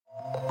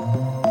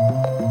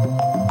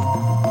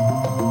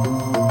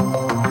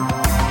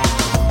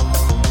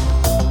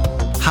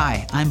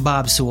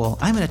Bob Sewell.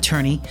 I'm an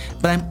attorney,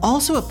 but I'm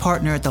also a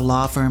partner at the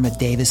law firm of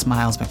Davis,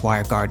 Miles,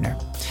 McGuire, Gardner.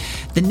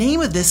 The name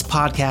of this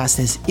podcast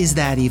is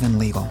That Even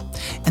Legal?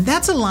 And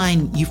that's a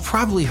line you've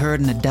probably heard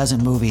in a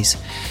dozen movies,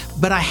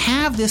 but I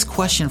have this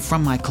question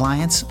from my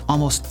clients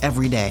almost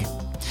every day.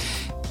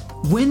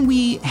 When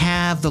we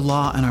have the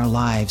law in our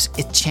lives,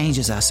 it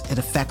changes us, it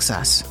affects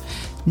us.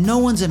 No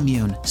one's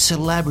immune.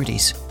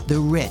 Celebrities, the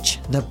rich,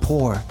 the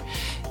poor.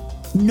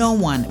 No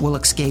one will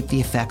escape the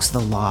effects of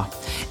the law.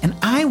 And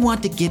I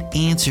want to get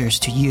answers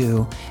to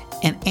you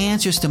and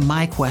answers to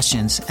my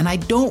questions. And I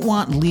don't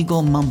want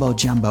legal mumbo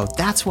jumbo.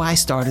 That's why I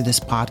started this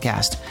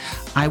podcast.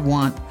 I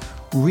want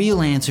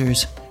real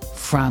answers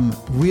from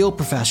real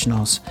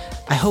professionals.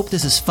 I hope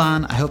this is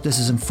fun. I hope this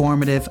is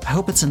informative. I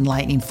hope it's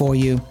enlightening for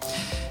you.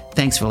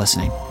 Thanks for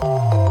listening.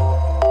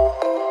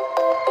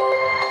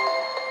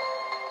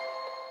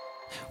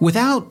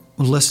 Without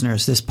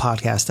listeners, this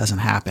podcast doesn't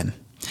happen.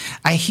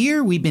 I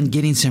hear we've been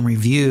getting some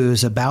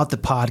reviews about the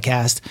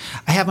podcast.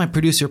 I have my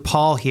producer,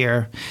 Paul,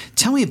 here.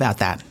 Tell me about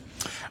that.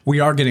 We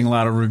are getting a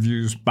lot of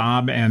reviews,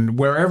 Bob, and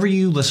wherever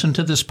you listen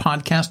to this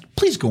podcast,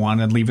 please go on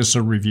and leave us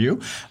a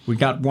review. We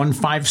got one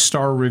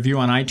 5-star review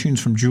on iTunes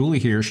from Julie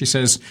here. She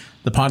says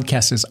the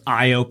podcast is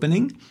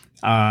eye-opening,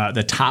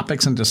 the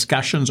topics and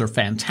discussions are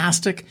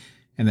fantastic,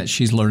 and that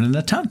she's learning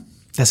a ton.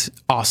 That's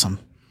awesome.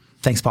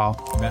 Thanks,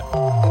 Paul. You bet.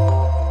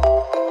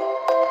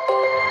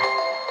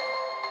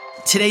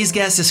 Today's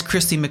guest is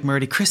Christy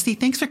McMurdy. Christy,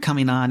 thanks for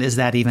coming on Is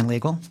That Even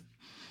Legal?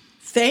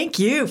 Thank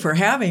you for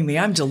having me.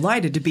 I'm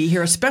delighted to be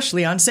here,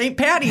 especially on St.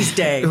 Patty's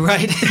Day.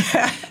 Right.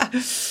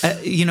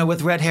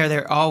 With red hair,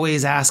 they're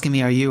always asking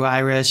me, are you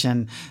Irish?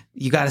 And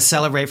you got to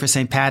celebrate for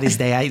St. Patty's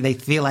Day. They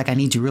feel like I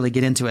need to really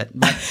get into it.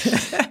 But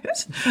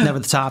it's never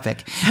the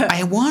topic.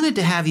 I wanted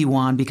to have you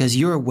on because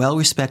you're a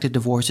well-respected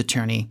divorce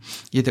attorney.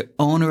 You're the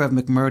owner of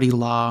McMurdy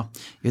Law.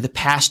 You're the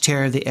past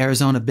chair of the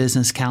Arizona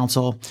Business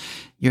Council.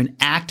 You're an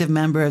active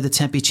member of the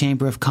Tempe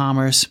Chamber of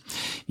Commerce.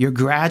 You're a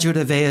graduate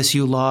of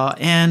ASU Law.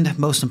 And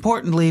most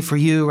importantly for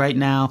you right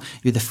now,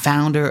 you're the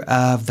founder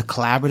of the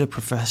Collaborative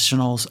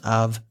Professionals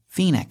of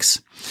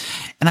Phoenix.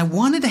 And I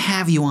wanted to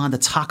have you on to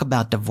talk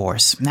about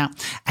divorce. Now,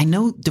 I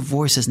know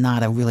divorce is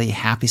not a really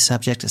happy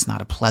subject. It's not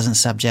a pleasant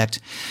subject.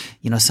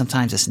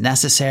 Sometimes it's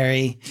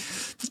necessary.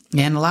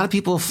 And a lot of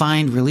people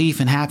find relief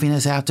and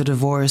happiness after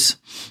divorce,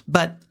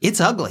 but it's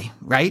ugly,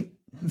 right?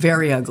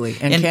 Very ugly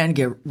and can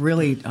get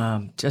really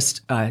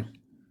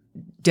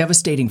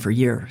devastating for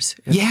years.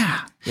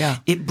 Yeah.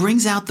 It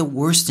brings out the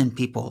worst in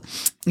people.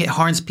 It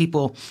harms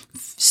people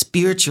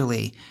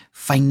spiritually,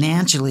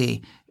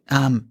 financially.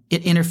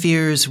 It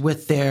interferes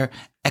with their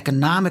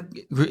economics.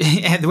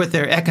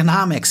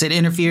 It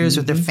interferes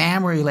with their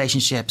family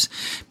relationships.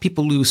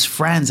 People lose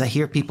friends. I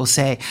hear people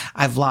say,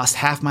 I've lost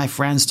half my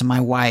friends to my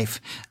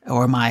wife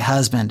or my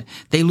husband.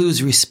 They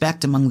lose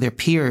respect among their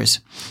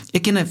peers.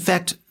 It can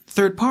affect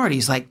third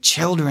parties like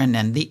children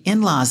and the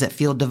in-laws that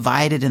feel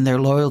divided in their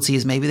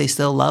loyalties. Maybe they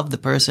still love the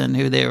person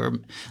who their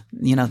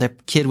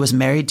kid was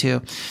married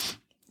to.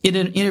 It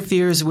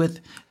interferes with,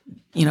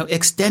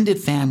 extended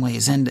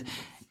families. And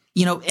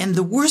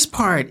the worst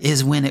part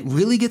is when it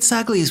really gets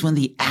ugly is when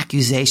the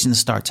accusations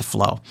start to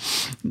flow.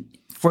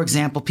 For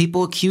example,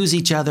 people accuse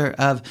each other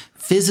of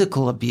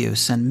physical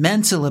abuse and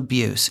mental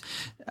abuse.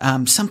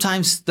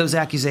 Sometimes those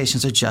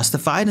accusations are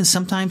justified and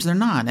sometimes they're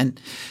not.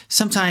 And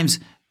sometimes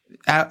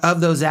of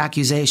those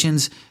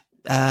accusations,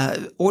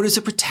 orders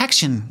of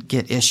protection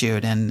get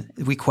issued and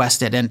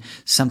requested. And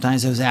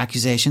sometimes those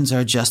accusations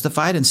are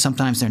justified and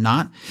sometimes they're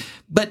not.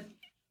 But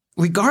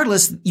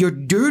regardless, your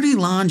dirty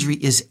laundry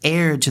is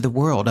aired to the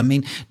world. I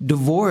mean,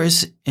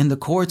 divorce in the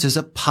courts is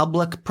a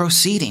public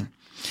proceeding.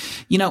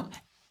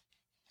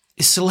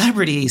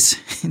 Celebrities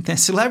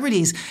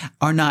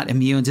are not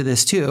immune to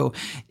this too.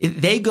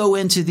 They go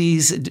into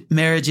these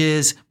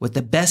marriages with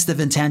the best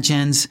of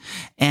intentions,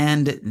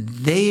 and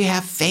they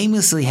have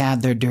famously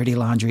had their dirty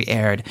laundry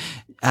aired.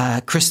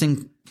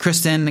 Kristen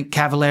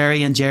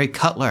Cavallari and Jerry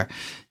Cutler,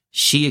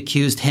 she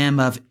accused him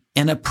of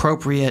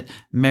inappropriate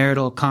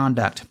marital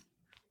conduct.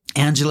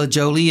 Angela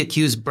Jolie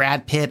accused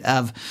Brad Pitt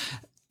of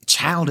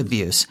child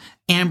abuse.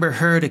 Amber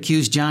Heard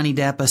accused Johnny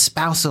Depp of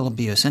spousal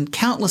abuse, and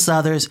countless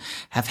others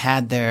have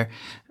had their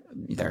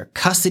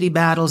custody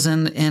battles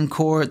in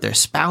court, their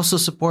spousal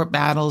support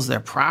battles, their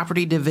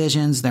property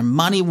divisions, their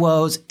money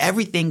woes.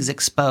 Everything's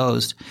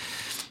exposed.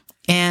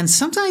 And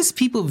sometimes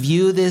people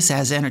view this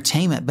as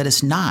entertainment, but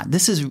it's not.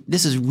 This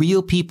is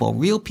real people.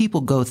 Real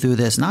people go through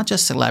this, not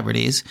just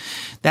celebrities.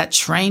 That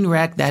train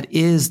wreck that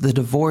is the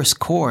divorce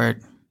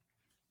court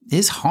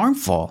is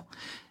harmful.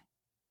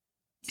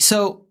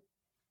 So,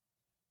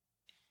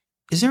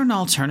 is there an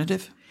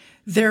alternative?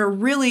 There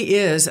really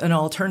is an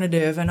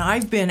alternative, and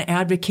I've been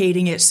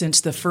advocating it since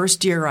the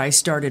first year I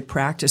started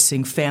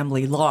practicing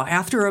family law.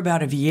 After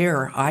about a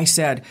year, I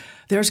said,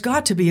 there's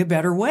got to be a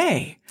better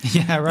way.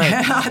 Yeah,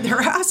 right.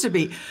 There has to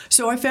be.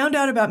 So I found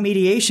out about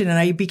mediation, and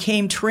I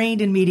became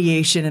trained in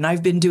mediation, and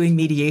I've been doing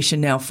mediation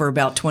now for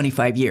about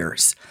 25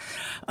 years.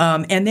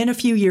 And then a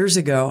few years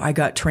ago, I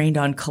got trained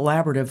on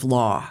collaborative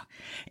law.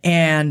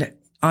 And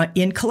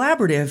in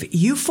collaborative,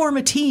 you form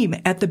a team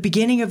at the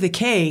beginning of the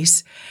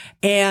case,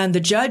 and the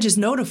judge is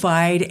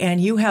notified,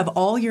 and you have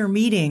all your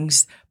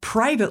meetings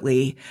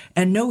privately,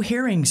 and no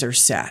hearings are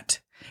set.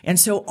 And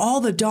so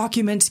all the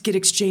documents get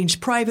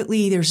exchanged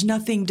privately. There's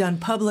nothing done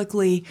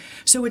publicly.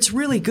 So it's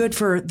really good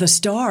for the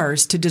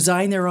stars to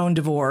design their own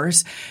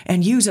divorce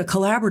and use a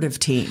collaborative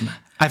team.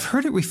 I've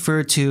heard it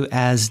referred to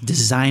as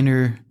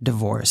designer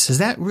divorce. Is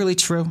that really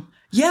true?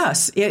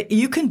 Yes,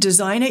 you can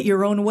design it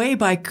your own way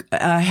by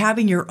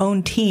having your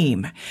own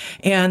team.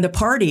 And the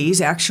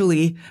parties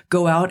actually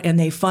go out and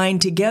they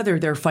find together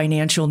their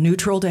financial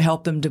neutral to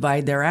help them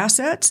divide their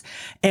assets,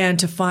 and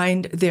to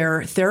find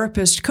their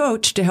therapist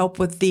coach to help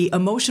with the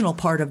emotional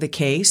part of the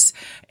case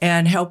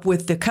and help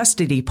with the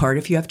custody part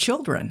if you have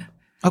children.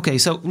 Okay,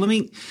 so let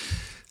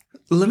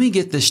me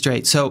get this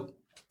straight. So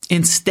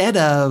instead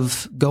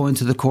of going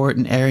to the court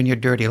and airing your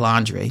dirty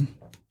laundry,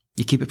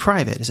 you keep it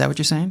private. Is that what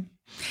you're saying?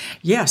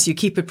 Yes, you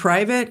keep it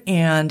private.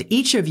 And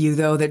each of you,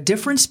 though, the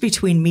difference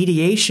between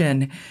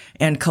mediation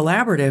and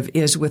collaborative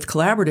is with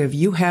collaborative,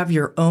 you have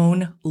your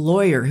own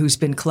lawyer who's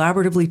been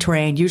collaboratively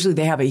trained. Usually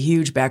they have a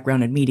huge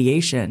background in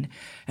mediation,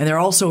 and they're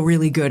also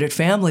really good at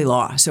family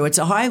law. So it's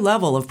a high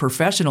level of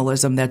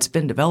professionalism that's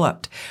been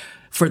developed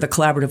for the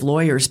collaborative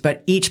lawyers,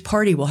 but each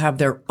party will have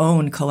their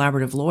own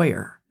collaborative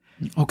lawyer.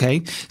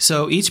 Okay,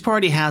 so each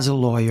party has a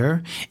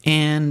lawyer,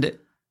 and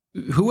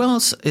who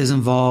else is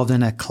involved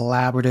in a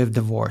collaborative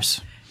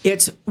divorce?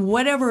 It's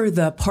whatever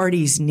the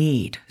parties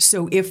need.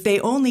 So if they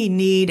only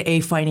need a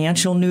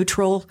financial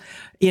neutral,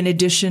 in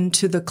addition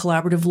to the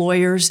collaborative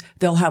lawyers,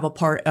 they'll have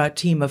a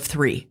team of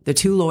 3, the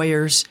 2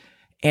 lawyers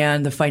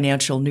and the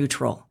financial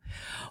neutral.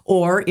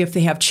 Or if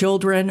they have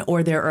children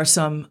or there are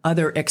some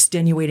other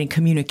extenuating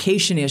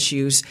communication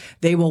issues,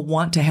 they will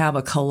want to have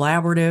a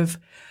collaborative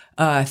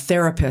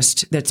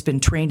therapist that's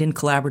been trained in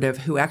collaborative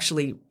who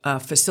actually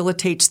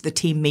facilitates the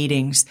team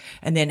meetings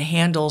and then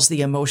handles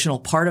the emotional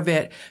part of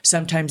it.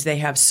 Sometimes they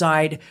have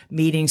side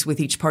meetings with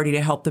each party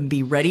to help them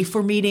be ready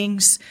for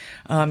meetings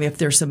if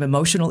there's some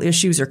emotional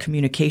issues or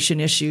communication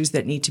issues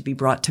that need to be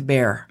brought to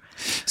bear.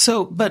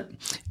 So, but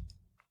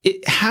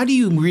how do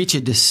you reach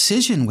a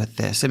decision with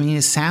this? I mean,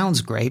 it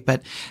sounds great,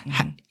 but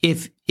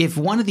if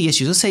one of the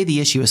issues, let's say the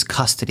issue is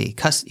custody,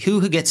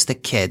 who gets the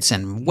kids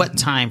and what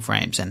time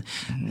frames and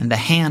the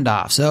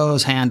handoffs,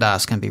 those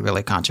handoffs can be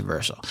really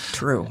controversial.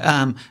 True.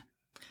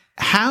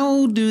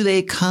 How do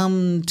they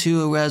come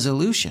to a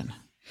resolution?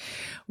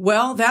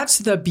 Well, that's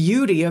the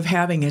beauty of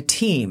having a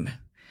team.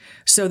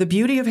 So the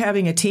beauty of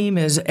having a team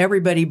is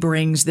everybody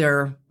brings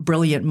their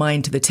brilliant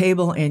mind to the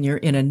table, and you're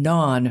in a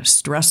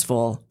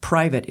non-stressful,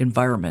 private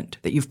environment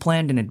that you've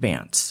planned in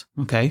advance.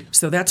 Okay.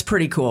 So that's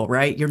pretty cool,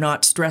 right? You're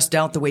not stressed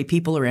out the way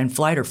people are in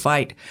flight or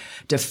fight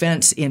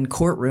defense in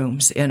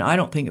courtrooms, and I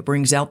don't think it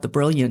brings out the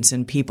brilliance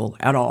in people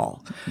at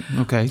all.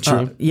 Okay,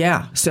 true.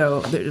 Yeah,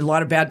 so a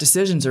lot of bad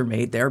decisions are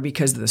made there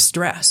because of the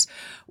stress.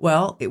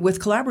 Well,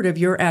 with collaborative,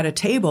 you're at a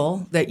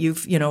table that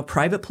you've,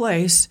 private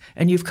place,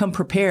 and you've come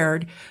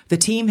prepared. The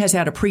team has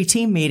had a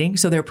pre-team meeting,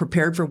 so they're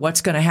prepared for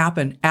what's going to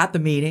happen at the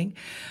meeting.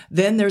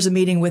 Then there's a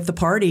meeting with the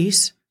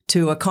parties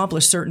to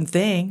accomplish certain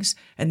things.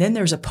 And then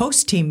there's a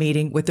post-team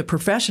meeting with the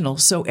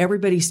professionals, so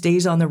everybody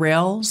stays on the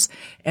rails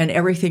and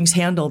everything's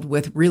handled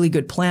with really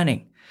good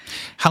planning.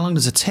 How long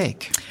does it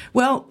take?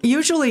 Well,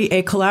 usually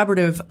a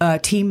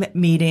collaborative team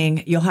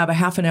meeting, you'll have a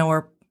half an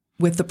hour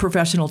with the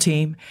professional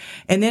team,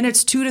 and then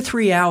it's 2 to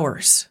 3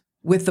 hours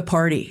with the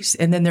parties.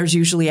 And then there's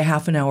usually a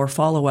half an hour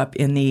follow-up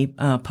in the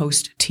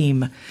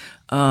post-team,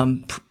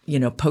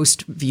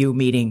 post-view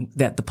meeting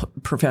that the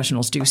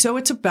professionals do. So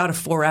it's about a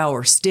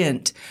 4-hour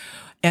stint.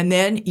 And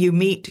then you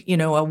meet,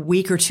 a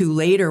week or 2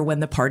 later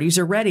when the parties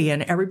are ready,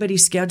 and everybody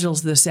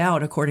schedules this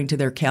out according to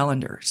their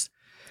calendars.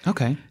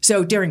 Okay.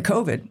 So during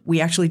COVID,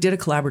 we actually did a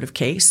collaborative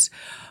case.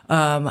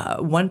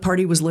 One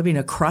party was living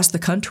across the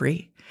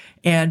country.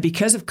 And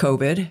because of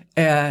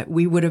COVID,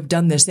 we would have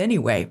done this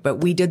anyway,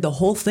 but we did the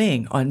whole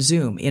thing on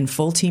Zoom in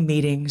full team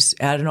meetings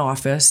at an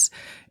office,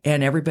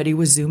 and everybody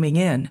was Zooming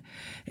in,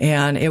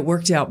 and it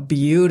worked out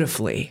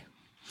beautifully.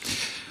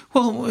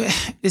 Well,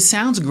 it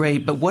sounds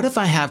great, but what if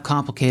I have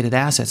complicated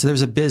assets?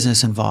 There's a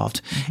business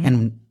involved,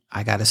 and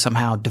I got to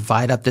somehow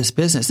divide up this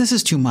business. This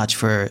is too much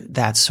for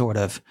that sort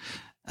of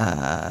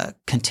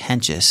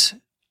contentious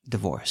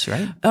divorce,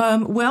 right?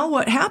 Well,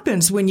 what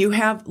happens when you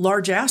have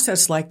large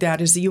assets like that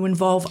is that you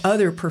involve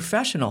other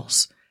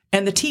professionals,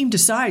 and the team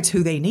decides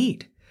who they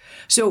need.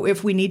 So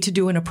if we need to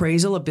do an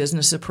appraisal, a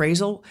business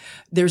appraisal,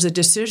 there's a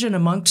decision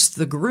amongst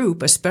the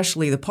group,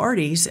 especially the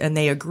parties, and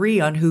they agree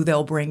on who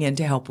they'll bring in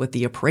to help with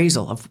the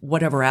appraisal of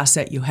whatever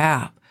asset you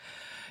have.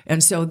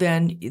 And so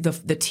then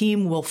the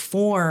team will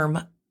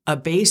form a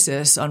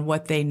basis on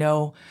what they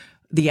know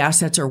the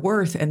assets are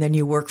worth, and then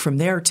you work from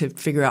there to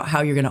figure out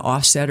how you're going to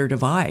offset or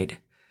divide.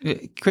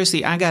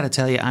 Christy, I got to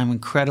tell you, I'm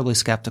incredibly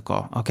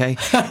skeptical, okay?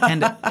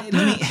 And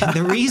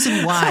the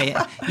reason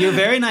why, you're a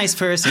very nice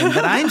person,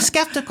 but I'm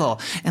skeptical.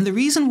 And the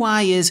reason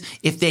why is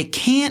if they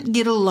can't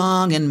get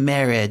along in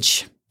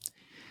marriage,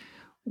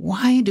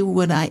 why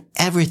would I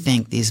ever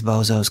think these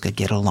bozos could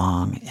get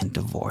along in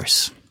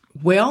divorce?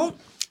 Well,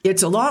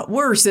 it's a lot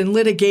worse in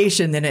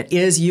litigation than it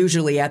is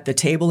usually at the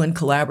table in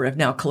collaborative.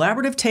 Now,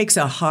 collaborative takes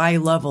a high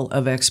level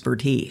of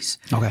expertise.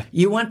 Okay.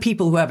 You want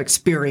people who have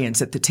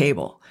experience at the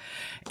table.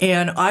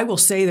 And I will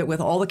say that with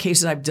all the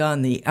cases I've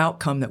done, the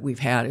outcome that we've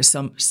had is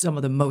some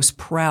of the most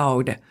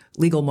proud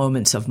legal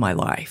moments of my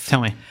life. Tell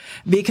me.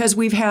 Because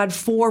we've had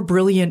 4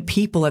 brilliant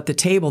people at the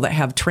table that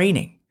have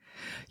training.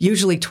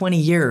 Usually 20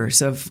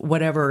 years of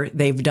whatever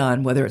they've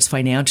done, whether it's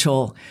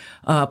financial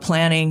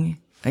planning,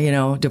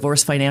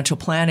 divorce financial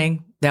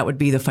planning, that would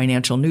be the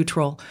financial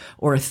neutral,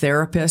 or a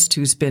therapist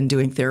who's been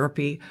doing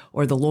therapy,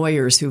 or the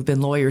lawyers who've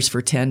been lawyers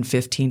for 10,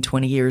 15,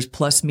 20 years,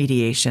 plus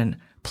mediation,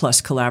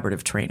 plus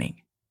collaborative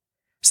training.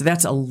 So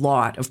that's a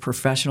lot of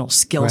professional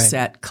skill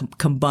set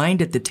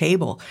combined at the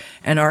table,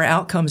 and our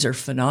outcomes are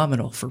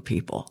phenomenal for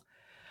people.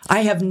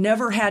 I have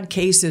never had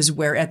cases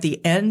where at the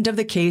end of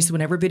the case,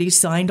 when everybody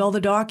signed all the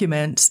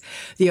documents,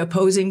 the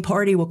opposing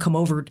party will come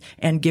over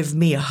and give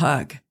me a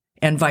hug.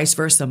 And vice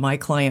versa. My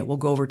client will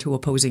go over to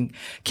opposing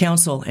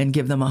counsel and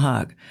give them a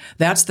hug.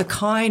 That's the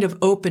kind of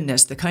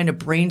openness, the kind of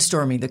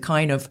brainstorming, the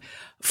kind of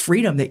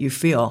freedom that you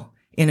feel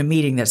in a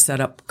meeting that's set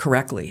up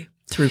correctly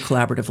through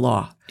collaborative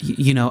law.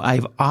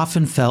 I've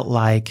often felt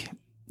like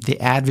the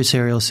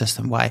adversarial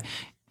system,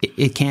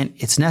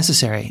 it's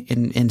necessary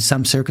in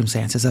some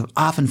circumstances. I've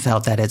often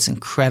felt that it's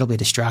incredibly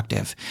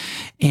destructive.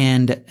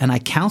 And I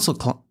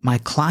counsel my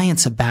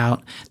clients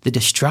about the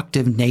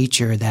destructive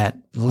nature that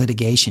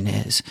litigation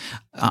is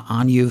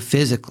on you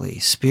physically,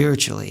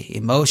 spiritually,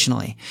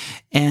 emotionally.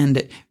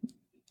 And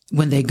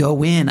when they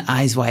go in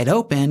eyes wide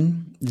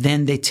open,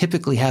 then they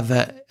typically have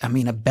a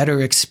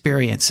better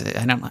experience.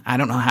 I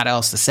don't know how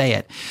else to say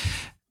it,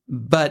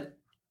 but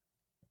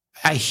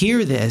I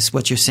hear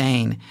what you're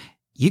saying.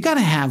 You got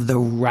to have the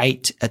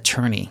right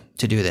attorney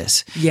to do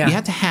this. Yeah. You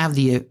have to have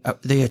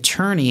the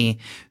attorney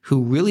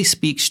who really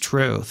speaks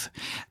truth.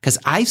 Because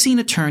I've seen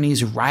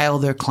attorneys rile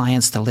their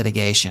clients to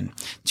litigation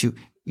to,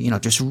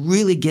 just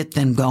really get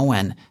them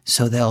going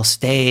so they'll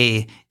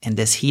stay in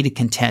this heated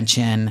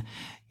contention,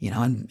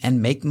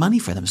 and make money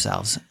for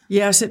themselves.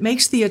 Yes, it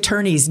makes the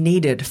attorneys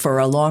needed for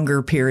a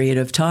longer period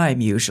of time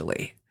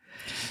usually.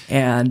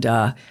 And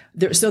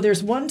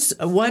there's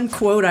one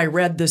quote I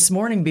read this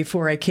morning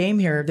before I came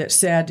here that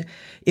said,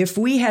 if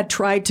we had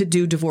tried to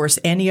do divorce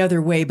any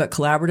other way but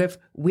collaborative,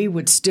 we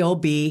would still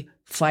be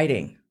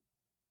fighting.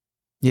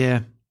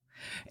 Yeah.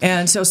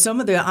 And so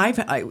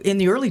in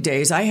the early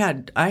days, I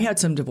had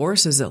some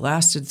divorces that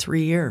lasted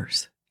 3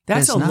 years.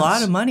 That's a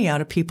lot of money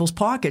out of people's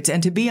pockets.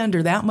 And to be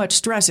under that much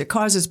stress, it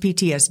causes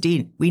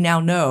PTSD. We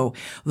now know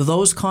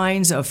those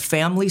kinds of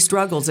family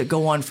struggles that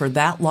go on for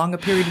that long a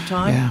period of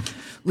time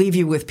leave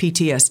you with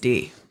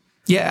PTSD.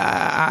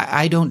 Yeah,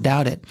 I don't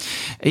doubt it.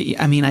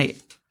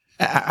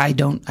 I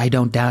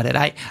don't doubt it.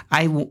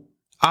 I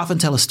often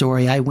tell a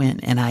story. I went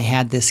and I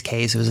had this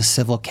case. It was a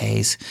civil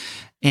case,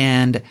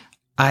 and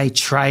I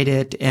tried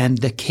it, and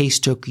the case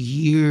took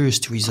years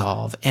to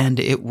resolve, and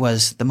it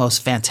was the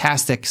most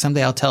fantastic.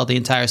 Someday I'll tell the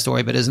entire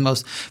story, but it was the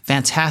most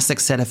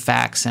fantastic set of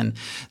facts. And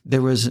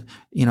there was,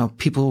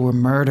 people were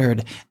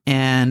murdered,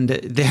 and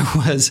there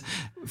was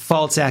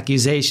false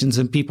accusations,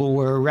 and people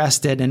were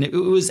arrested, and it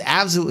was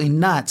absolutely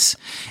nuts.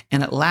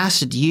 And it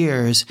lasted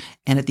years.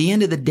 And at the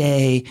end of the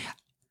day,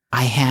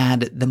 I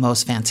had the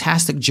most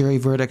fantastic jury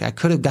verdict I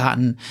could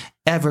have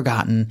ever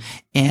gotten.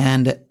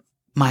 And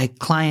my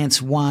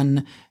clients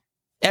won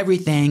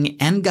everything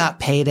and got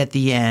paid at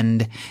the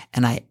end.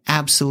 And I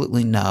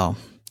absolutely know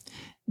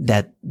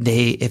that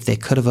if they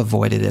could have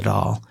avoided it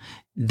all,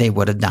 they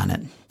would have done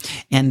it.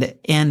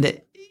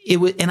 And it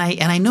was, and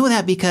I know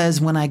that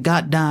because when I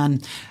got done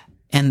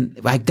and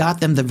I got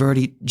them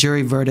the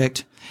jury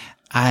verdict,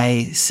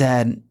 I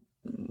said,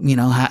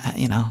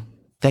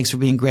 thanks for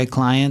being great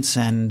clients,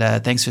 and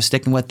thanks for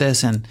sticking with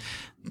this. And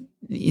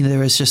there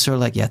was just sort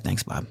of like, yeah,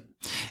 thanks, Bob.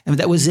 And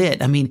that was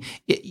it. I mean,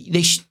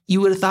 you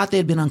would have thought they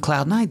had been on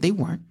cloud nine. They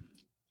weren't.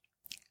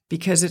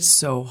 Because it's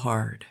so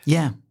hard.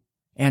 Yeah.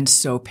 And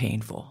so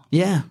painful.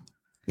 Yeah.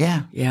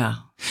 Yeah. Yeah.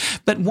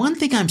 But one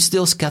thing I'm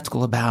still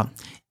skeptical about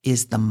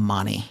is the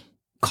money.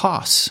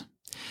 Costs.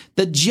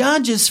 The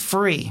judge is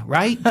free,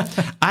 right?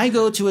 I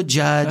go to a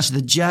judge.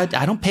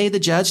 I don't pay the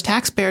judge.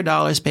 Taxpayer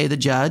dollars pay the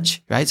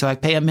judge, right? So I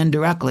pay him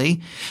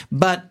indirectly.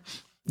 But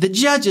the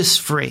judge is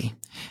free.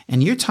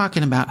 And you're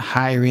talking about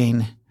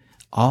hiring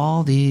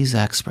all these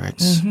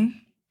experts. Mm-hmm.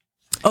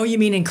 Oh, you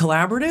mean in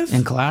collaborative?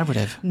 In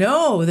collaborative.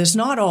 No, there's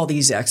not all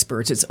these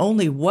experts. It's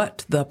only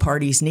what the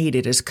parties need.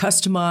 It is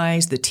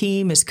customized. The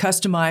team is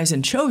customized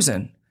and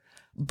chosen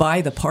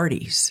by the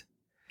parties.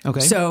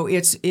 Okay. So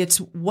it's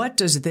what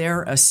does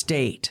their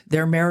estate,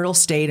 their marital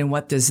state, and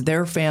what does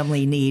their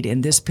family need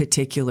in this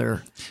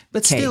particular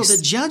But case. still,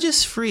 the judge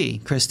is free,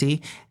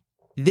 Christy.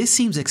 this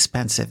seems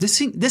expensive.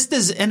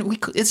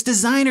 It's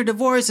designer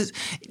divorces.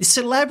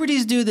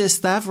 Celebrities do this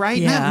stuff, right?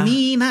 Yeah. Not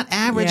me, not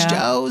average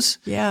Joes.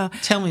 Yeah.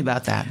 Tell me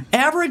about that.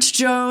 Average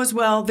Joes,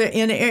 well,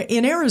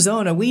 in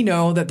Arizona, we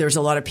know that there's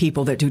a lot of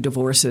people that do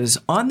divorces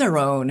on their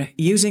own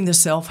using the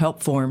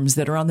self-help forms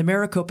that are on the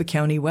Maricopa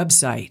County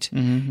website.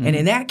 Mm-hmm. And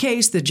in that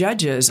case, the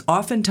judges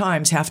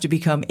oftentimes have to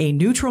become a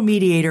neutral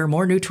mediator,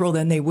 more neutral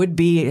than they would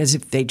be as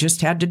if they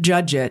just had to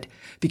judge it,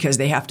 because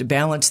they have to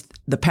balance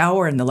the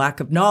power and the lack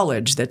of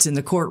knowledge that's in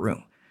the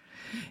courtroom.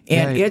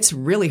 And It's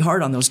really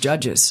hard on those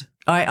judges.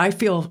 I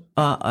feel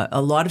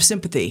a lot of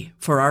sympathy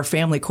for our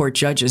family court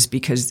judges,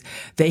 because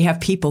they have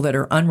people that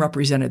are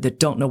unrepresented that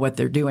don't know what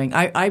they're doing.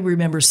 I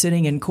remember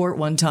sitting in court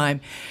one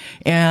time,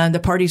 and the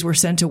parties were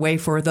sent away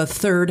for the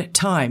third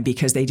time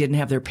because they didn't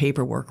have their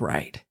paperwork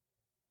right.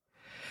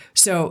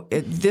 So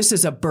this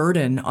is a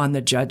burden on the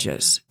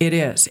judges. It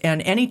is.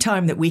 And any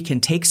time that we can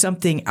take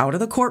something out of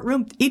the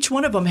courtroom, each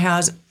one of them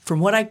has, from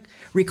what I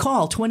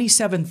recall,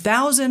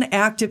 27,000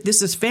 active,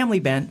 this is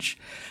family bench,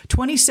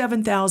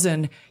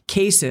 27,000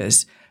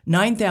 cases,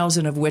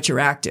 9,000 of which are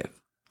active.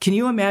 Can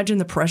you imagine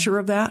the pressure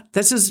of that?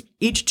 This is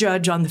each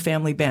judge on the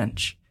family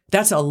bench.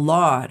 That's a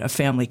lot of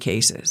family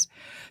cases.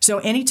 So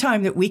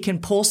anytime that we can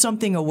pull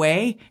something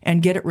away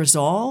and get it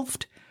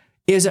resolved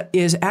is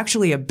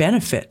actually a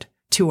benefit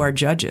to our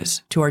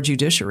judges, to our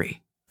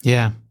judiciary.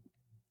 Yeah.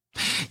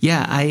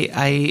 Yeah.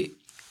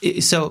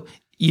 So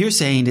you're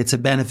saying it's a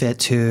benefit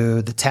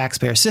to the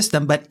taxpayer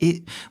system, but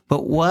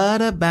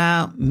what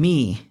about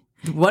me?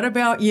 What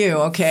about you?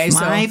 Okay.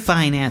 My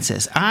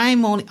finances.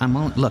 I'm only,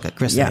 look at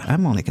Krista. Yeah.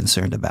 I'm only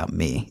concerned about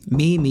me.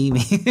 Me.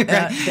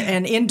 Right?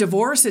 And in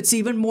divorce, it's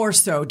even more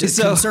so.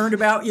 Concerned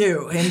about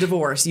you in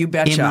divorce. You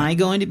betcha. Am I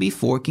going to be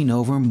forking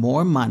over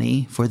more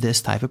money for this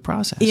type of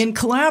process? In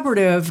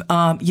collaborative,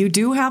 you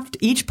do have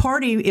each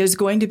party is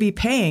going to be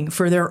paying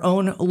for their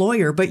own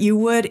lawyer, but you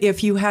would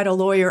if you had a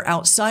lawyer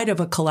outside of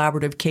a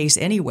collaborative case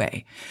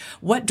anyway.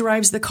 What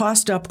drives the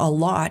cost up a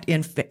lot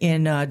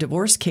in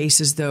divorce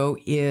cases, though,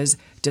 is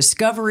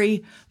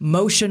discovery,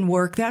 motion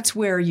work. That's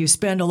where you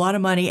spend a lot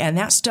of money, and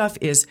that stuff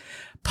is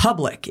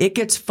public. It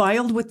gets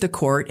filed with the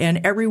court, and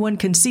everyone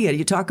can see it.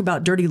 You talk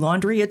about dirty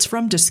laundry, it's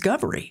from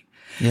discovery.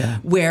 Yeah.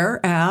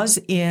 Whereas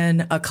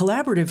in a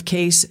collaborative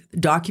case,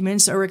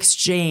 documents are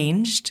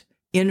exchanged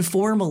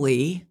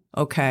informally.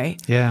 Okay.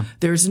 Yeah.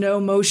 There's no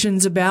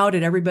motions about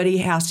it. Everybody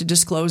has to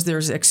disclose.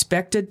 There's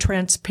expected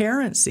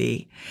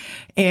transparency.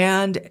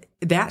 And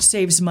that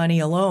saves money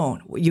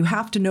alone. You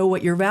have to know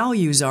what your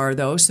values are,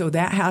 though. So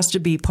that has to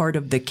be part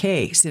of the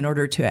case. In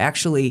order to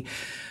actually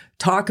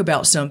talk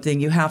about something,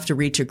 you have to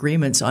reach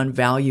agreements on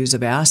values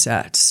of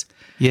assets.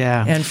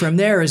 Yeah. And from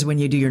there is when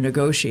you do your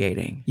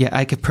negotiating. Yeah.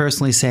 I could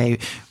personally say,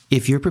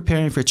 if you're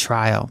preparing for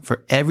trial,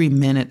 for every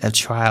minute of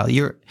trial,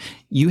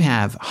 you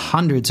have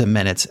hundreds of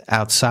minutes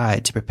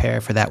outside to prepare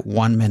for that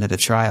 1 minute of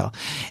trial.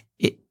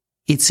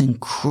 It's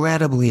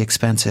incredibly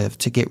expensive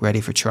to get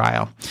ready for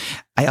trial.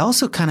 I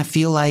also kind of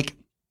feel like,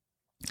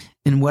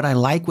 and what I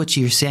like what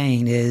you're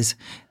saying is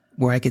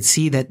where I could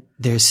see that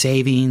there's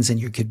savings and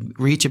you could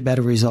reach a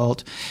better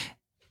result.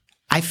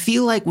 I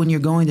feel like when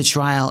you're going to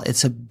trial,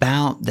 it's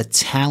about the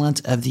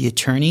talent of the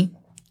attorney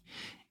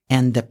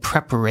and the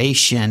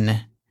preparation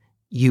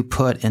you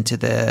put into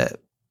the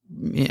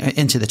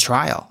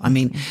trial. I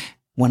mean,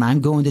 when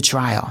I'm going to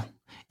trial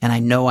and I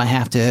know I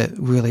have to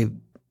really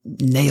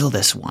nail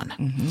this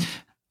one,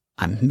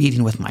 I'm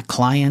meeting with my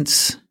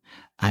clients.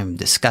 I'm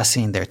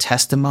discussing their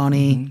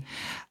testimony.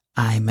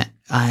 I'm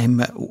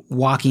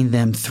walking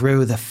them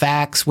through the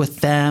facts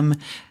with them.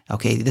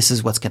 Okay, this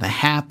is what's going to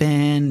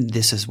happen.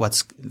 This is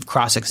what's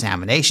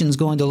cross-examination is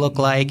going to look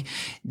like.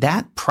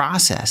 That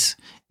process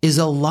is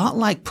a lot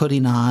like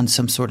putting on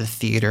some sort of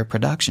theater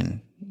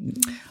production.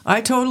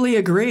 I totally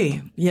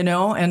agree,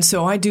 and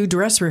so I do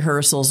dress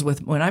rehearsals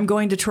when I'm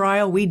going to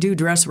trial, we do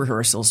dress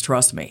rehearsals,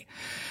 trust me.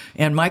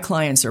 And my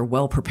clients are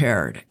well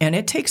prepared, and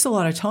it takes a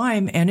lot of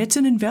time, and it's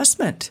an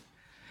investment.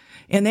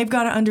 And they've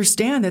got to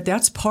understand that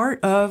that's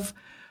part of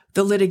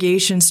the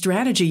litigation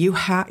strategy. You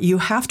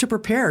have to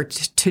prepare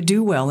to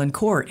do well in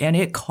court, and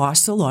it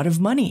costs a lot of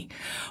money.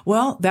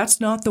 Well,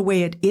 that's not the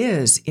way it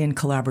is in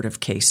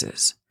collaborative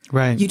cases.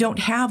 Right. You don't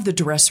have the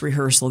dress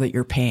rehearsal that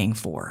you're paying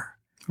for.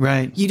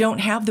 Right. You don't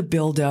have the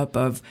buildup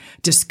of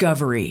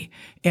discovery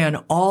and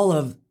all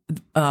of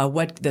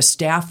what the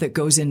staff that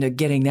goes into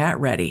getting that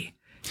ready.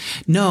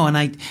 No,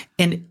 and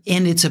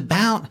it's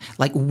about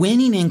like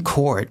winning in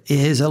court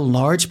is a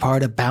large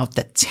part about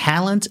the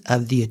talent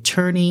of the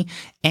attorney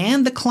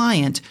and the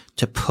client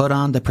to put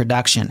on the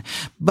production.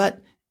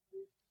 But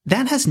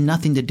that has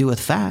nothing to do with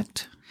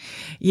fact.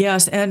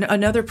 Yes, and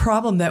another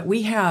problem that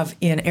we have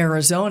in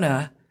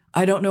Arizona,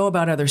 I don't know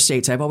about other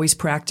states. I've always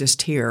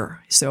practiced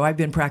here. So I've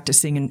been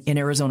practicing in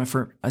Arizona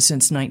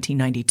since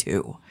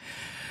 1992.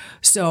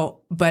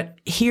 But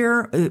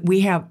here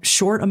we have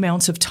short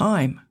amounts of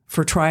time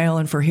for trial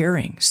and for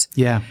hearings.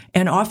 Yeah.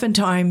 And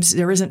oftentimes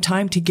there isn't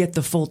time to get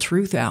the full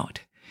truth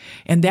out.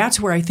 And that's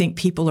where I think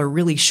people are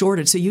really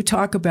shorted. So you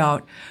talk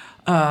about,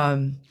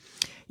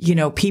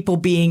 people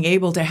being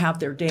able to have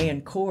their day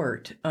in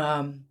court.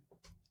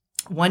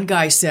 One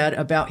guy said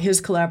about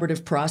his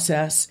collaborative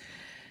process,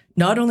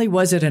 not only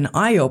was it an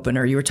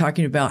eye-opener, you were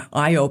talking about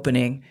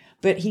eye-opening,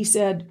 but he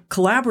said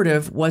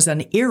collaborative was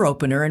an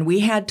ear-opener, and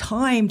we had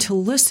time to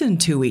listen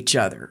to each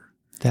other.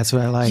 That's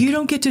what I like. You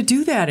don't get to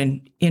do that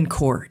in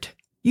court.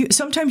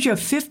 Sometimes you have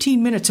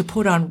 15 minutes to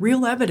put on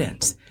real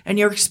evidence, and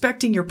you're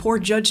expecting your poor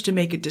judge to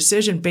make a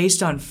decision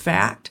based on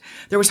fact.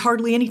 There was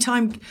hardly any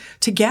time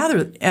to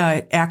gather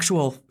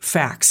actual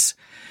facts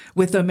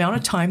with the amount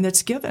of time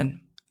that's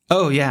given.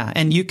 Oh, yeah.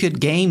 And you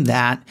could game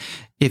that.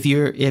 If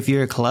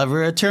you're a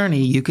clever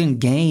attorney, you can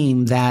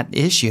game that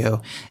issue.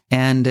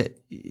 And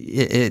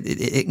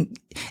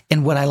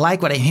and what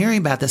I'm hearing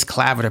about this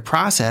collaborative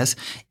process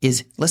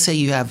is, let's say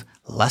you have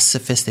less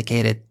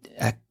sophisticated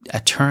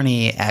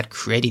attorney at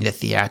creating the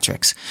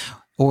theatrics,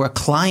 or a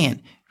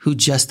client who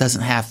just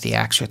doesn't have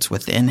theatrics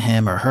within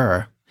him or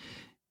her.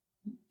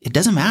 It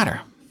doesn't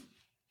matter.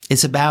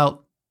 It's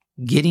about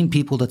getting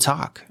people to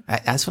talk.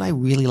 That's what I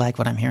really like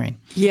what I'm hearing.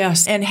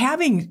 Yes. And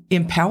having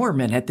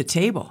empowerment at the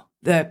table,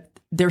 that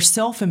they're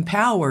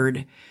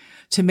self-empowered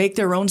to make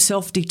their own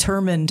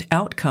self-determined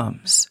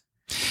outcomes.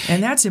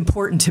 And that's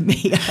important to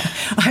me.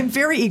 I'm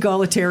very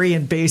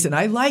egalitarian based, and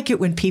I like it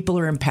when people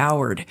are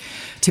empowered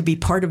to be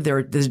part of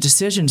the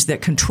decisions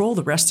that control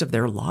the rest of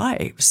their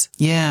lives.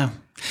 Yeah.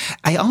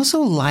 I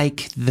also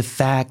like the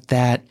fact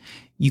that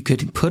you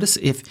could put us,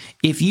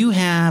 if you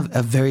have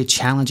a very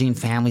challenging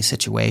family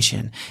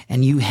situation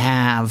and you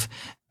have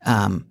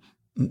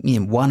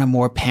one or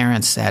more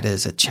parents that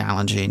is a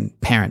challenging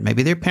parent,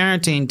 maybe their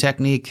parenting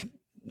technique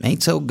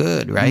ain't so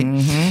good, right?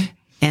 Mm-hmm.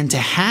 And to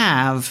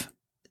have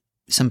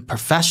some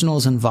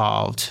professionals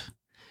involved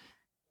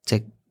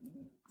to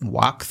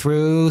walk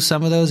through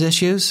some of those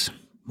issues.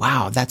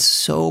 Wow, that's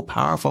so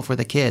powerful for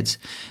the kids.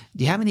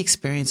 Do you have any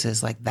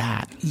experiences like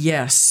that?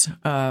 Yes.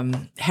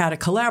 Had a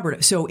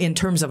collaborative. So in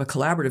terms of a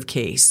collaborative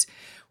case,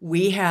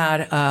 we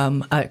had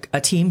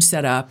a team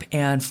set up,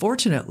 and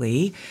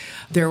fortunately,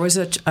 there was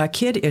a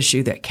kid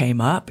issue that came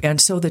up.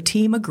 And so the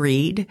team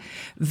agreed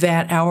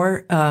that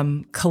our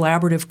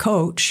collaborative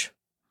coach,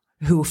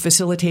 who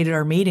facilitated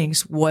our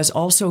meetings, was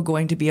also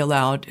going to be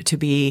allowed to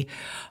be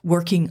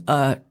working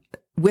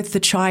with the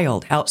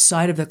child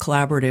outside of the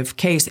collaborative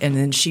case. And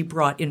then she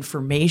brought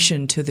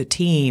information to the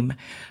team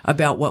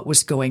about what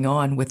was going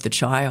on with the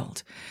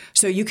child.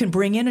 So you can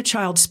bring in a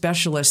child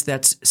specialist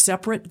that's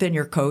separate than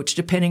your coach,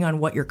 depending on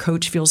what your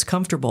coach feels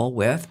comfortable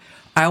with.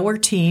 Our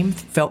team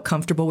felt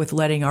comfortable with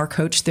letting our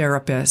coach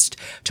therapist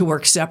to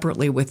work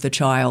separately with the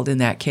child in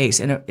that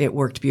case. And it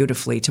worked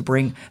beautifully to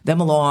bring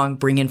them along,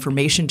 bring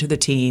information to the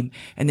team,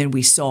 and then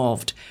we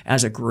solved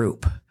as a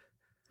group.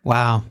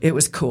 Wow. It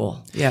was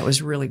cool. Yeah, it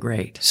was really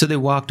great. So they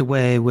walked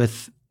away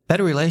with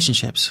better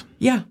relationships.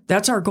 Yeah,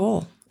 that's our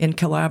goal in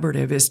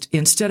collaborative, is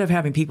instead of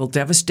having people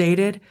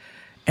devastated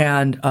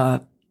and,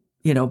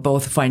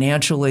 both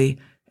financially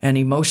and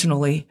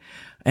emotionally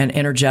and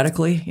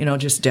energetically,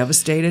 just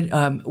devastated,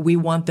 we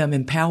want them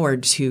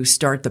empowered to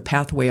start the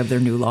pathway of their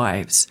new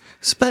lives.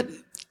 But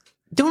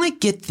don't I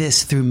get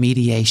this through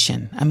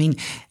mediation? I mean,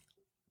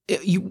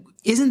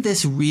 isn't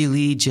this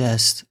really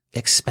just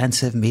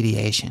expensive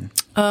mediation?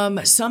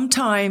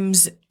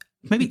 Sometimes.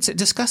 Maybe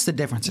discuss the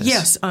differences.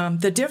 Yes.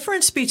 The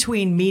difference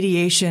between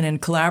mediation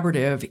and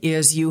collaborative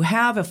is you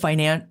have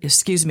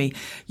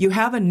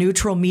a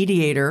neutral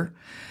mediator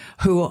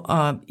who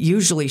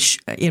usually,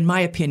 in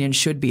my opinion,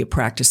 should be a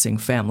practicing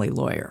family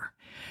lawyer,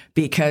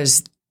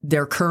 because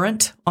they're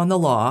current on the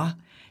law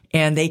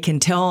and they can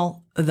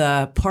tell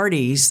the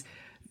parties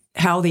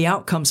how the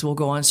outcomes will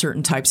go on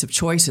certain types of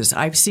choices.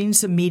 I've seen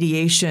some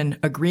mediation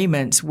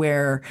agreements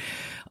where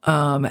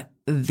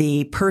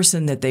the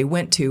person that they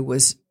went to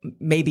was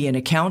maybe an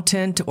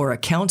accountant or a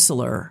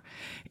counselor,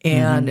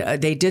 and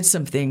they did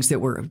some things that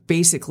were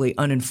basically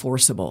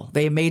unenforceable.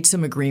 They made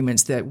some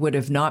agreements that would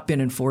have not been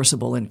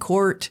enforceable in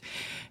court.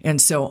 And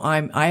so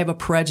I have a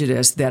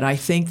prejudice that I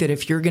think that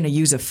if you're going to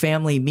use a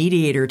family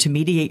mediator to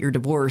mediate your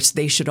divorce,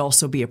 they should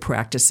also be a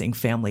practicing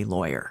family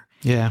lawyer.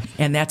 Yeah.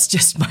 And that's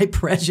just my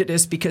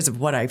prejudice because of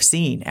what I've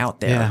seen out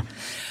there. Yeah.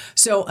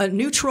 So a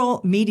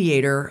neutral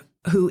mediator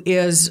who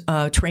is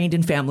trained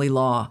in family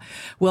law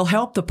will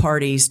help the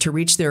parties to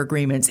reach their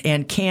agreements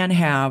and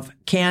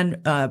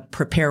can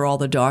prepare all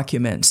the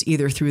documents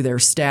either through their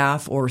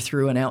staff or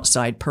through an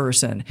outside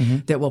person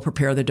that will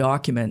prepare the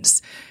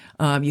documents.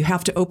 You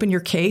have to open your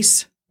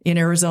case in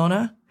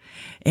Arizona,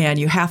 and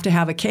you have to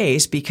have a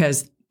case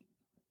because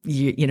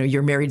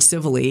you're married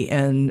civilly,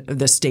 and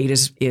the state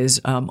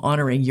is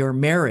honoring your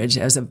marriage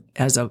as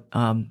a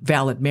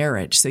valid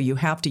marriage. So you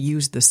have to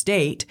use the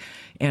state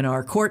and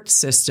our court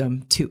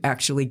system to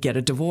actually get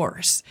a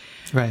divorce.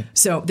 Right.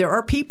 So there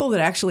are people that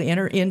actually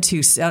enter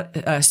into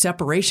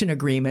separation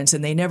agreements,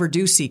 and they never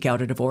do seek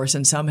out a divorce,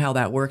 and somehow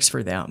that works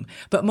for them.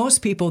 But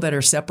most people that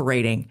are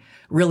separating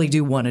really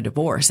do want a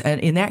divorce.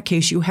 And in that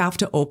case, you have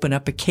to open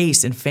up a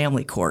case in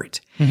family court.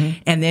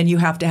 And then you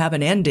have to have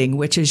an ending,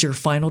 which is your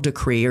final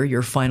decree or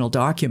your final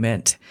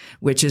document,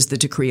 which is the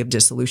decree of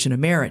dissolution of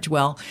marriage.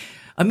 Well,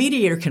 A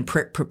mediator can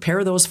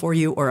prepare those for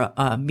you, or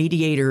a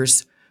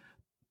mediator's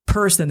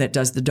person that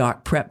does the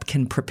doc prep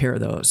can prepare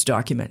those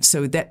documents.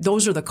 So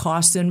those are the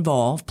costs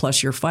involved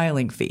plus your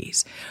filing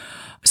fees.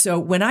 So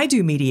when I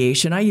do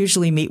mediation, I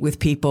usually meet with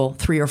people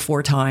 3 or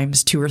 4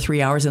 times, 2 or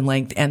 3 hours in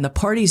length, and the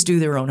parties do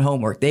their own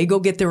homework. They go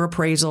get their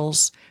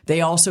appraisals.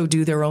 They also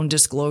do their own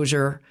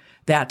disclosure,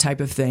 that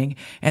type of thing.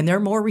 And they're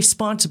more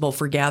responsible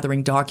for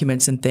gathering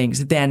documents and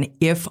things than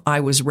if I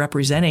was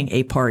representing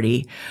a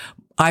party.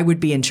 I would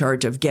be in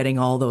charge of getting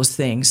all those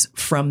things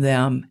from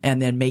them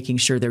and then making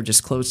sure they're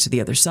disclosed to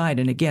the other side.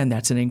 And again,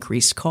 that's an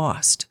increased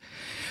cost.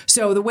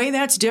 So the way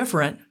that's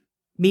different,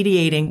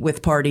 mediating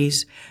with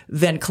parties,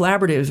 than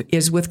collaborative,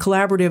 is with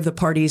collaborative, the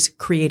parties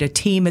create a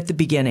team at the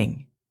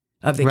beginning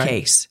of the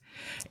case.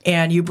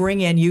 And you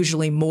bring in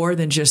usually more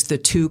than just the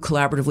 2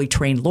 collaboratively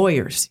trained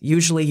lawyers.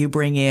 Usually you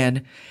bring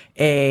in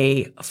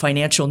a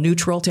financial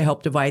neutral to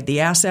help divide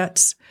the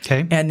assets.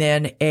 Okay. And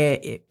then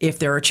if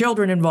there are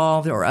children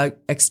involved or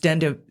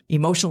extended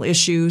emotional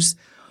issues,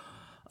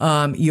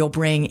 you'll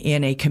bring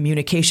in a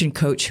communication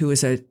coach who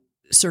is a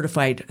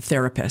certified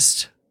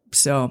therapist.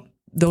 So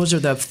those are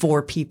the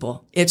 4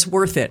 people. It's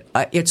worth it.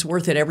 It's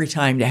worth it every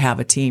time to have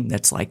a team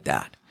that's like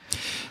that.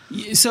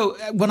 So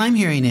what I'm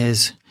hearing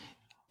is,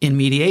 in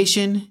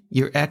mediation,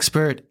 your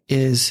expert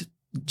is,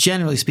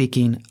 generally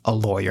speaking, a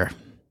lawyer.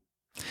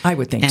 I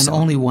would think so.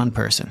 And only one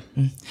person.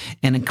 Mm-hmm.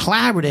 And in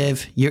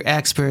collaborative, your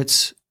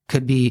experts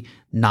could be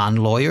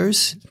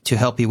non-lawyers to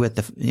help you with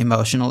the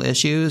emotional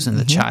issues and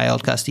the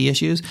child custody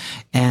issues.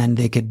 And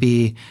they could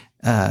be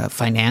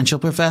financial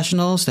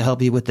professionals to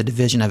help you with the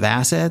division of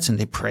assets, and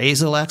the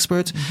appraisal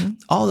experts,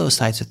 all those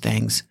types of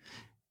things.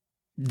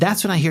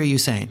 That's what I hear you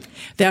saying.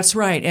 That's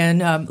right.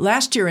 And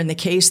last year in the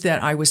case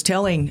that I was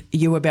telling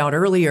you about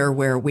earlier,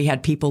 where we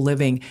had people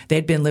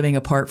they'd been living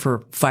apart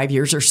for 5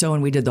 years or so,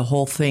 and we did the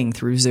whole thing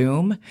through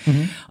Zoom.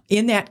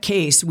 In that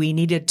case, we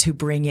needed to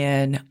bring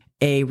in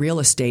a real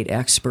estate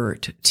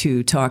expert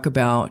to talk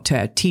about,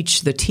 to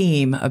teach the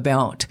team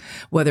about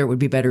whether it would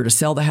be better to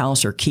sell the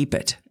house or keep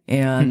it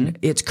and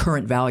its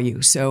current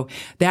value. So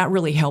that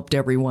really helped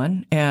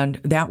everyone. And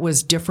that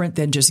was different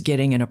than just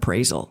getting an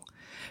appraisal,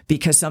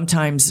 because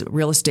sometimes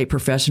real estate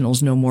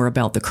professionals know more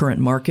about the current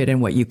market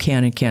and what you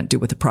can and can't do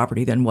with the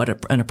property than what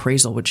an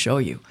appraisal would show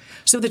you.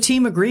 So the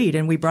team agreed,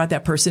 and we brought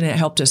that person, and it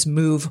helped us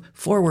move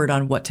forward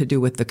on what to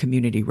do with the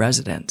community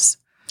residents.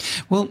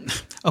 Well,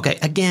 okay,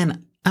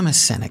 again, I'm a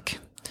cynic.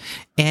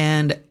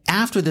 And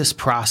after this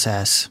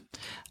process,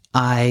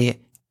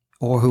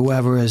 or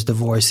whoever is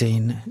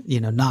divorcing,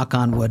 knock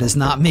on wood, is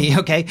not me,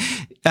 okay?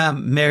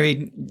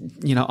 Married,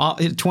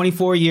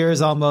 24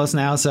 years almost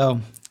now, so...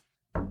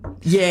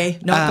 Yay,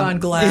 knock on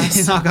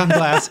glass. Knock on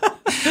glass.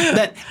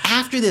 But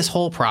after this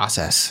whole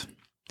process,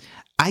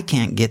 I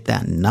can't get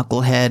that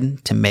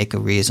knucklehead to make a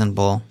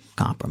reasonable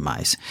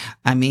compromise.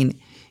 I mean,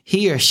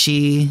 he or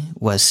she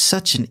was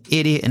such an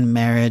idiot in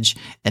marriage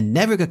and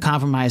never could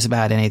compromise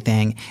about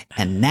anything.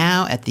 And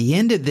now at the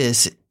end of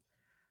this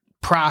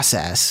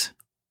process,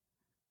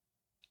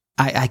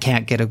 I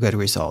can't get a good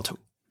result.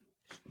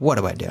 What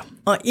do I do?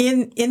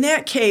 In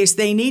that case,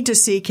 they need to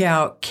seek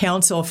out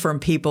counsel from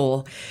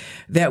people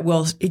that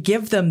will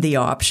give them the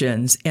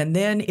options. And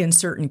then in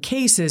certain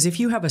cases, if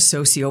you have a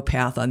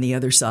sociopath on the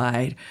other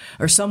side,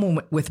 or someone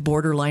with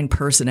borderline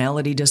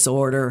personality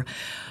disorder,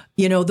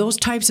 those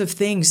types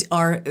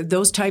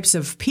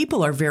of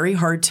people are very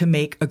hard to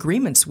make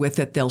agreements with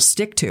that they'll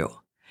stick to.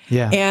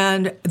 Yeah.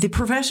 And the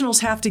professionals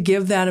have to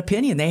give that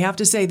opinion. They have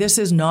to say, this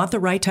is not the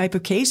right type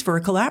of case for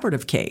a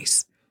collaborative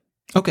case.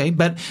 Okay,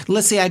 but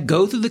let's say I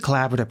go through the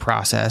collaborative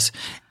process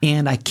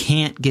and I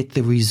can't get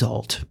the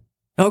result.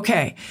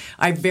 Okay.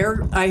 I've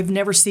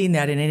never seen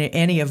that in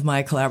any of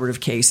my collaborative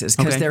cases,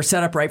 because they're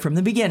set up right from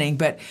the beginning.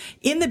 But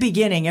in the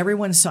beginning,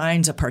 everyone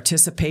signs a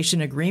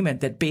participation agreement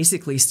that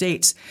basically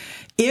states,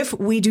 if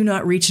we do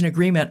not reach an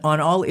agreement on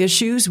all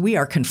issues, we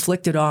are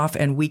conflicted off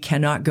and we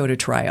cannot go to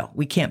trial.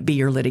 We can't be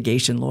your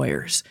litigation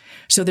lawyers.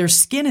 So there's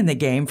skin in the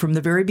game from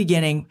the very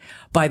beginning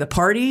by the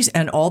parties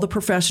and all the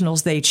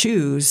professionals they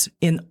choose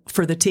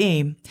for the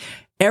team.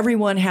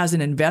 Everyone has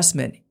an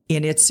investment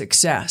in its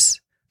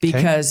success,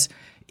 because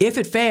if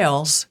it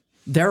fails,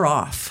 they're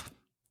off.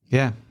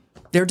 Yeah.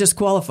 They're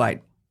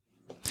disqualified.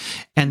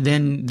 And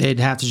then they'd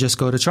have to just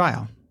go to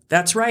trial.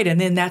 That's right. And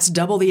then that's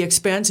double the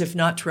expense, if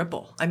not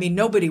triple. I mean,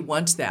 nobody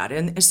wants that.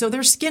 And so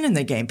there's skin in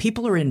the game.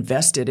 People are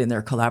invested in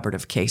their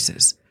collaborative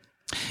cases.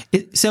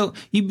 So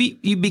you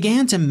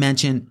began to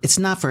mention it's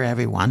not for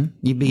everyone.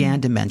 You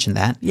began to mention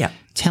that. Yeah.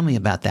 Tell me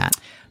about that.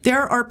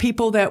 There are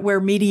people where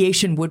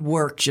mediation would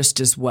work just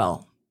as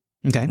well.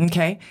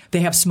 Okay.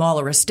 They have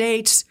smaller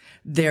estates.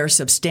 They're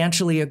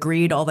substantially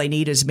agreed. All they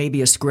need is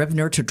maybe a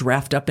scrivener to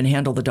draft up and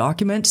handle the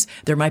documents.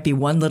 There might be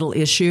one little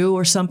issue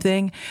or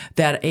something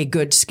that a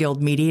good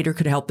skilled mediator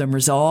could help them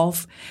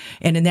resolve.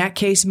 And in that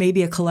case,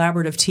 maybe a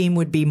collaborative team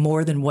would be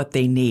more than what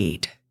they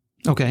need.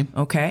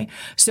 Okay.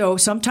 So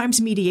sometimes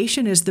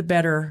mediation is the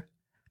better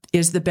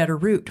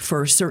route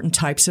for certain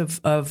types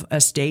of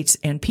estates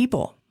and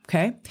people.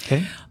 Okay.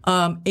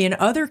 In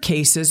other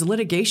cases,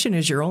 litigation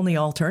is your only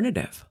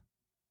alternative.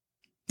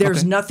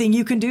 There's nothing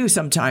you can do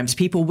sometimes.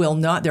 People will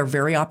not. They're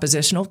very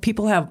oppositional.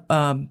 People have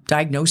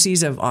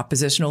diagnoses of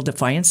oppositional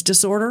defiance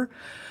disorder.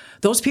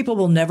 Those people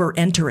will never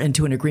enter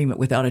into an agreement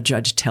without a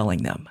judge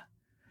telling them.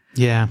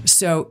 Yeah.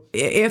 So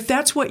if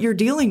that's what you're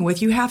dealing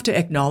with, you have to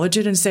acknowledge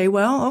it and say,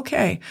 well,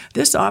 okay,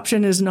 this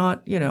option is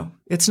not,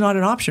 it's not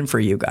an option for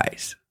you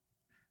guys.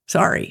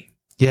 Sorry.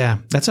 Yeah.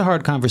 That's a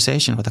hard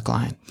conversation with a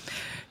client.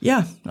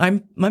 Yeah.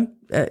 I've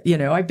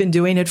been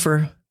doing it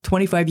for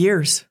 25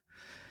 years.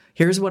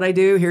 Here's what I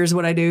do. Here's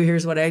what I do.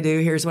 Here's what I do.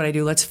 Here's what I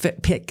do. Let's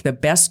pick the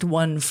best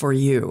one for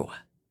you.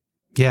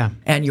 Yeah.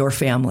 And your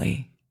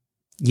family.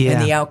 Yeah.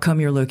 And the outcome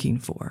you're looking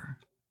for.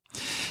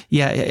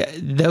 Yeah.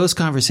 Those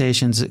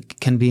conversations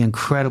can be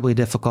incredibly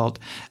difficult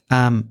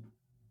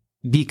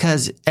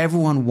because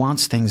everyone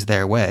wants things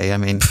their way. I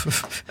mean,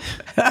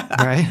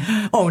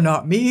 right? Oh,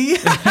 not me.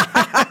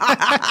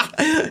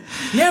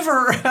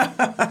 Never.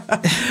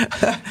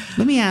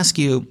 Let me ask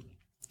you,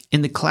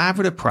 in the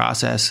collaborative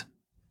process,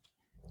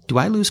 do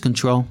I lose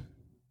control?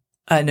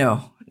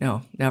 No,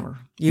 never.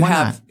 Why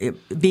not?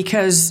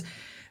 Because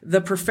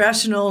the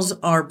professionals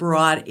are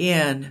brought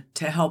in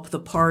to help the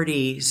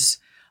parties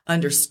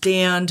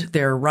understand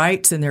their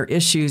rights and their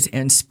issues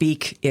and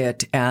speak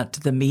it at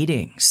the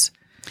meetings.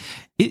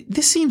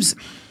 This seems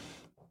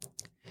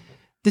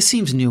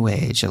new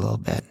age a little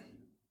bit.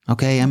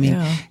 Okay, I mean,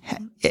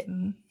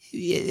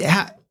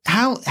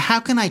 how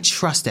can I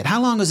trust it?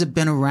 How long has it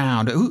been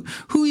around?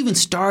 Who even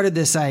started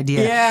this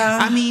idea? Yeah.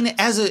 I mean,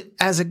 as a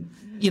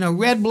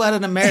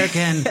red-blooded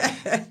American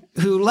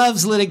who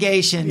loves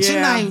litigation,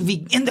 shouldn't I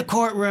be in the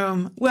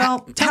courtroom? Well,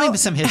 tell me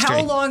some history.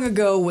 How long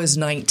ago was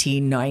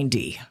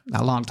 1990?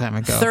 A long time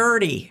ago.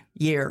 30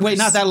 years. Wait,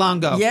 not that long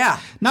ago. Yeah.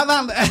 Not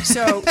that.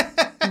 So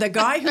the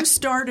guy who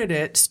started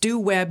it, Stu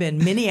Webb in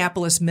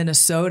Minneapolis,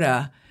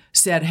 Minnesota,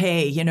 said,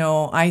 "Hey,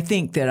 I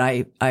think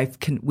that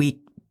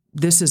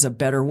this is a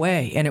better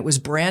way." And it was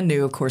brand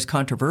new, of course,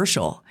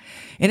 controversial.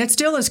 And it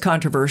still is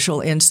controversial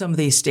in some of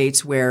these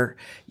states where,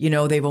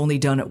 they've only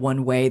done it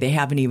one way. They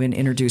haven't even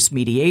introduced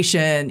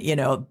mediation,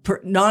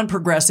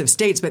 non-progressive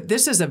states. But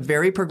this is a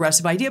very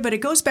progressive idea, but it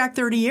goes back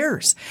 30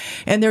 years.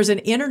 And there's an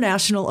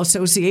international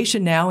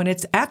association now, and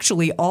it's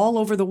actually all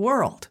over the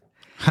world.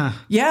 Huh.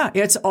 Yeah,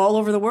 it's all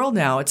over the world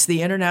now. It's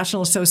the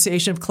International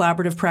Association of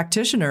Collaborative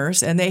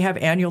Practitioners, and they have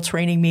annual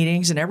training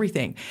meetings and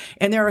everything.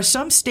 And there are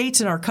some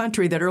states in our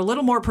country that are a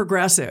little more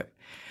progressive.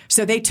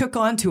 So they took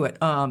on to it.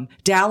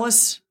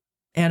 Dallas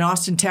and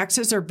Austin,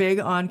 Texas are big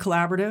on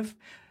collaborative.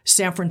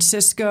 San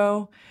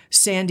Francisco,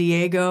 San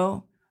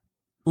Diego,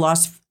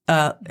 Los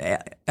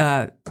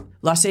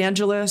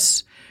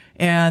Angeles.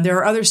 And there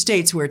are other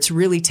states where it's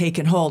really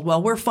taken hold.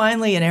 Well, we're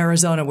finally in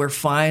Arizona. We're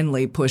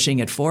finally pushing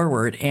it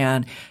forward,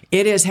 and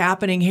it is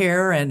happening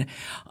here. And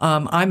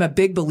I'm a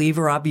big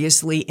believer,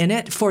 obviously, in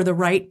it for the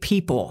right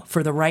people,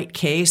 for the right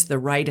case, the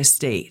right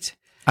estate.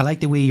 I like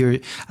the way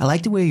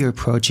you're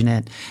approaching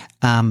it.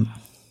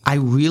 I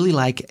really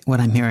like what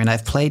I'm hearing.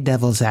 I've played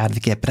devil's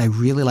advocate, but I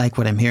really like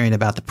what I'm hearing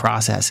about the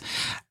process.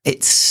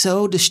 It's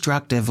so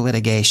destructive,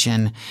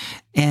 litigation,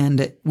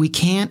 and we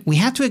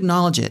have to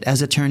acknowledge it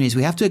as attorneys.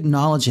 We have to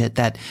acknowledge it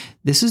that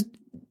this is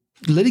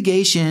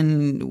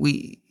litigation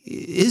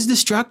is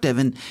destructive,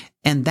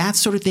 and that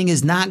sort of thing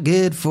is not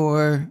good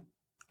for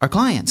our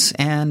clients.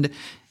 And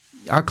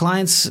our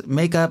clients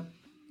make up,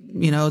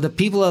 the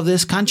people of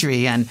this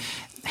country, and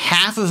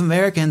half of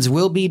Americans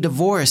will be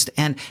divorced,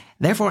 and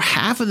therefore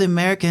half of the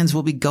Americans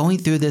will be going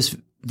through this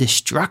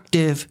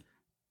destructive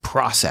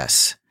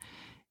process.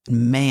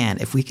 Man,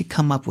 if we could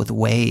come up with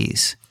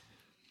ways.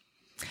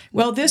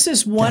 Well, this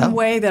is one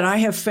way that I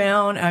have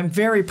found. I'm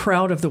very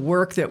proud of the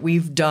work that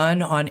we've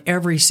done on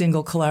every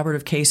single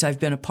collaborative case I've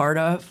been a part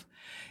of.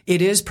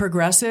 It is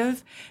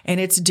progressive, and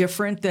it's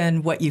different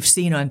than what you've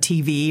seen on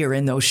TV or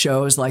in those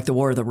shows like The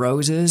War of the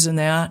Roses and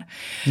that.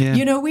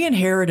 Yeah. We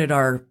inherited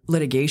our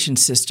litigation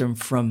system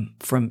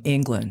from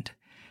England.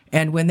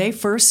 And when they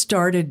first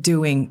started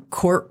doing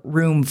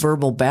courtroom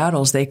verbal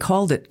battles, they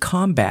called it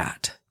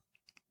combat.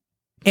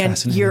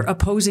 And your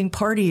opposing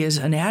party is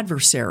an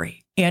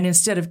adversary. And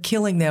instead of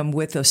killing them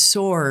with a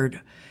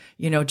sword,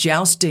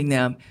 jousting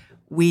them,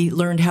 we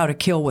learned how to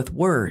kill with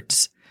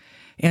words.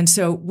 And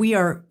so we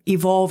are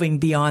evolving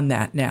beyond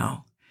that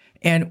now.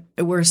 And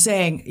we're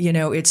saying,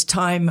 it's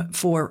time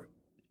for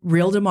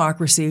real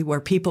democracy where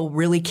people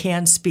really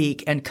can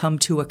speak and come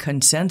to a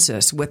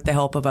consensus with the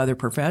help of other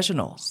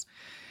professionals.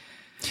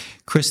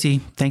 Christy,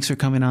 thanks for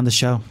coming on the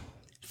show.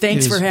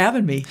 Thanks for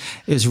having me.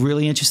 It was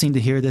really interesting to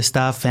hear this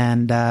stuff,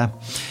 and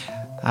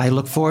I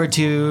look forward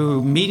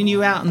to meeting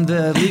you out in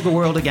the legal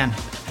world again.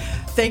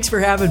 Thanks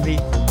for having me.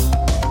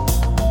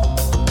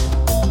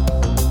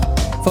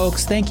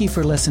 Folks, thank you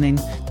for listening.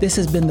 This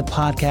has been the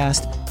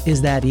podcast,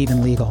 Is That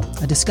Even Legal?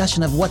 A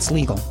discussion of what's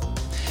legal.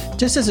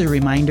 Just as a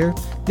reminder,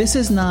 this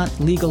is not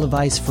legal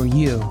advice for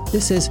you.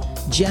 This is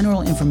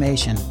general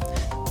information.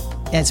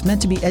 And it's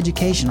meant to be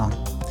educational.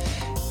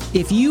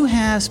 If you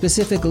have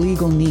specific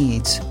legal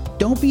needs,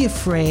 don't be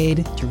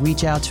afraid to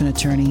reach out to an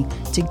attorney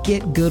to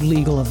get good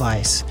legal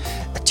advice.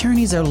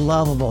 Attorneys are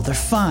lovable. They're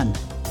fun.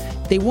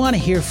 They want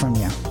to hear from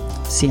you.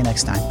 See you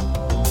next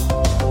time.